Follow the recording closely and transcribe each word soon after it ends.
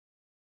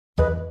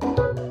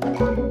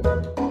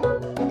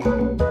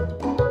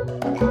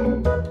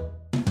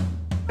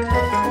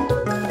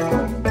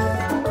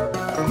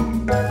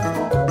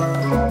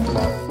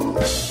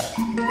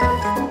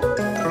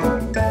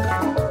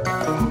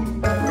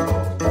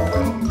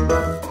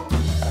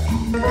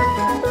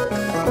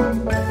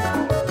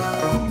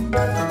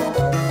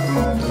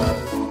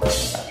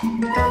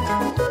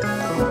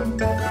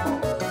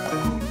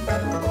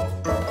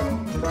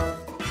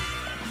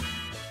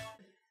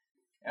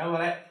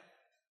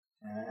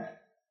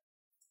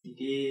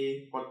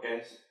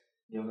Podcast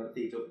yang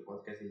ngerti cuk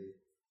podcast ini.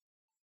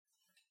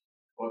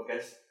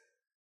 Podcast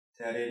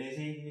hari ini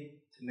sih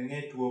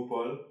jenenge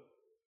Duobol.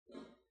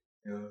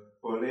 Ya,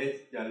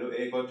 boleh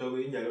jaluke kanca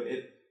kuwi jaluke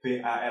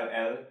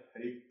BALL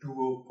dari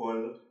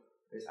Duobol.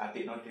 Wis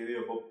atikno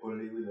dhewe apa bol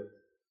iku lho.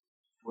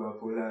 Dua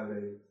bola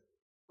wae.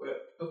 Koyo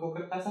toko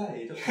kertas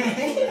ae cuk.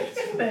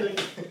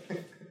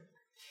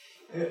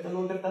 Toko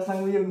kertas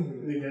nang uyung.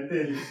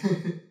 Ngerti.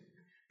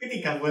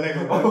 Ketiga bola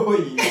kok. Oh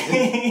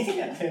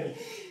iya.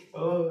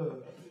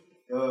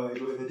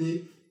 Itu jadi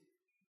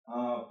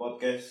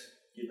podcast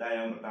kita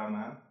yang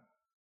pertama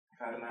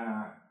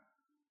karena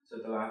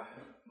setelah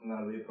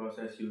melalui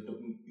proses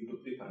YouTube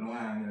tiba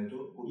nuang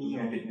itu kudu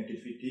ngedit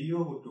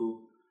video,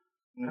 kudu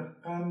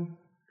ngerekam,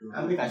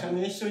 ambil kasih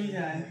mesu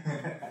ya.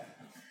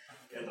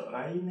 Ya tok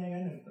raine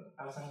kan,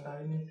 pasang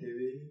raine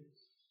dhewe.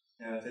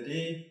 Ya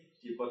jadi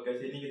di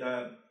podcast ini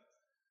kita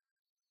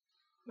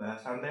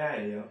bahas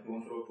santai ya, wong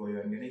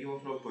Surabaya. Ini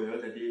wong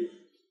Surabaya jadi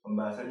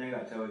pembahasannya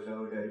nggak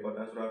jauh-jauh dari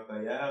kota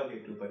Surabaya,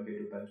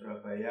 kehidupan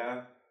Surabaya.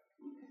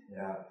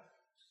 Ya,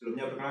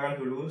 sebelumnya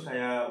perkenalkan dulu,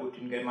 saya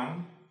Udin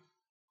Kemang.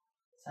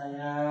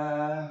 Saya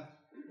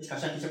gak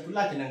usah disebut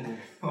lagi nang.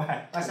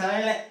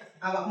 Masalahnya lek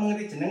awakmu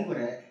ngerti jenengku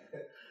rek.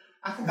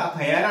 Aku gak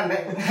bayaran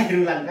rek,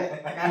 ngagrulan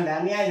rek.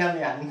 Kandhane ae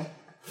sampean.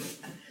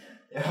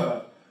 Ya,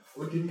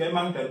 Udin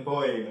Kemang dan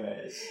Boy,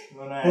 guys.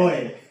 Ngono ae. Boy.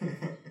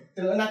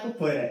 Celuk aku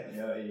Boy rek.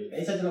 Yo iya.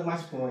 Iso celuk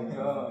Mas Boy.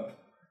 Yo.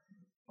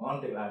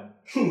 Ngontek lan.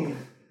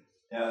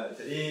 Ya,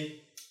 jadi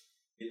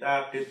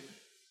kita update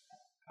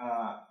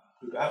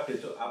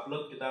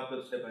upload setiap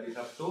hari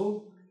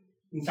Sabtu.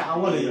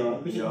 Insyaallah ya,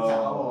 wis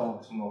insyaallah.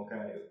 Semoga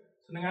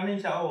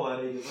senengane insyaallah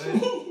hari ini.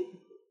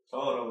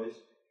 Soro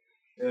wis.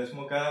 Ya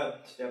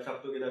semoga setiap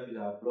Sabtu kita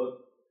bisa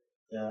upload.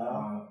 Ya.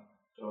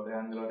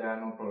 Celotehan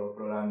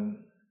obrolan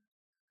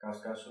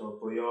kas-kas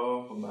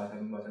Surabaya,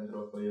 pembahasan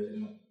Surabaya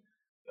sing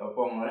ya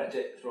apa ngorek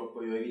cek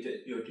Surabaya iki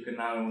cek yo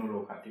dikenal ngono lho,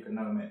 gak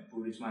dikenal mek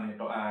Bu Risma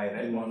tok ae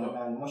rek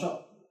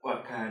mosok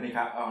wargane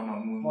gak ono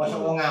muncul. Mosok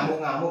wong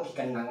ngamuk-ngamuk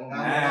dikenang,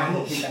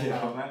 ngamuk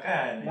dikenang.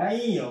 Makane. Lah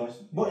iya,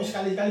 mbok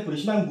sekali-kali Bu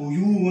Risma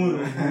guyu ngono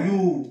lho,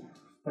 guyu.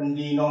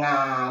 Pendino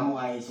ngamuk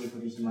ae si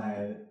Bu Risma.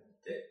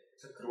 Cek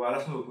seger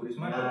waras lho Bu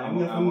Risma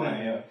ngamuk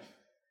ya.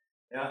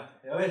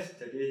 Ya wes,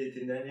 jadi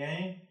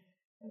cintanya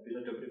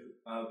episode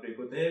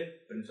berikutnya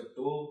ben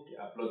Sabtu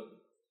diupload.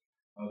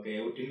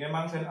 Oke, Udin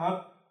memang send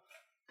out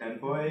dan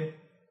Boy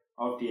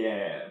out the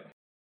air.